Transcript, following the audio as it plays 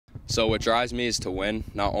So what drives me is to win,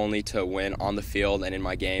 not only to win on the field and in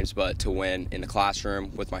my games, but to win in the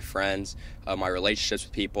classroom with my friends, my relationships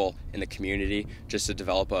with people in the community, just to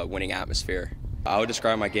develop a winning atmosphere. I would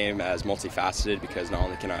describe my game as multifaceted because not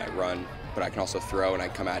only can I run, but I can also throw, and I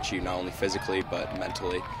come at you not only physically but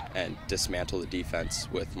mentally and dismantle the defense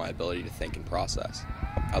with my ability to think and process.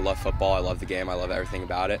 I love football, I love the game, I love everything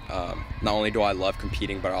about it. Not only do I love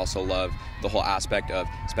competing, but I also love the whole aspect of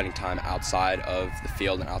spending time outside of the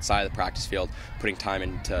field and outside of the practice field, putting time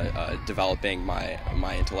into developing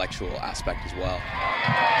my intellectual aspect as well.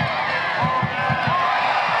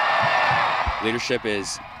 Leadership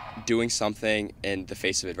is doing something in the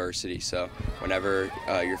face of adversity. So whenever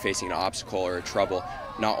you're facing an obstacle or a trouble,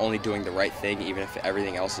 not only doing the right thing, even if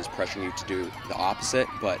everything else is pressuring you to do the opposite,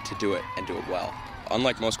 but to do it and do it well.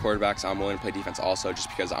 Unlike most quarterbacks, I'm willing to play defense also just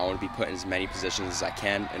because I want to be put in as many positions as I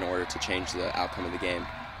can in order to change the outcome of the game.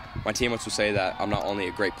 My teammates will say that I'm not only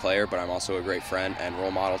a great player, but I'm also a great friend and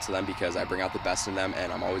role model to them because I bring out the best in them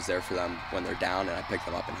and I'm always there for them when they're down, and I pick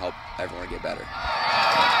them up and help everyone get better.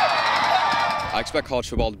 I expect college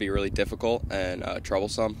football to be really difficult and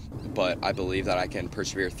troublesome, but I believe that I can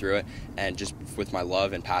persevere through it, and just with my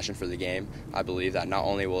love and passion for the game, I believe that not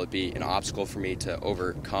only will it be an obstacle for me to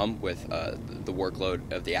overcome with the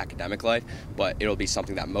workload of the academic life, but it'll be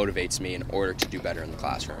something that motivates me in order to do better in the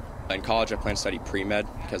classroom. In college, I plan to study pre-med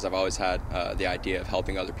because I've always had the idea of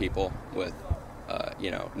helping other people with,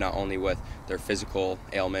 not only with their physical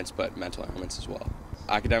ailments, but mental ailments as well.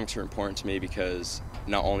 Academics are important to me because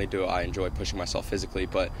not only do I enjoy pushing myself physically,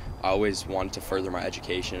 but I always wanted to further my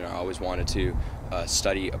education, and I always wanted to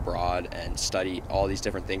study abroad and study all these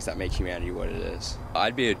different things that make humanity what it is.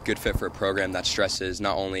 I'd be a good fit for a program that stresses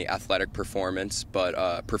not only athletic performance,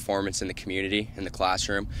 but performance in the community, in the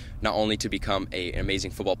classroom, not only to become an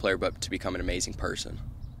amazing football player, but to become an amazing person.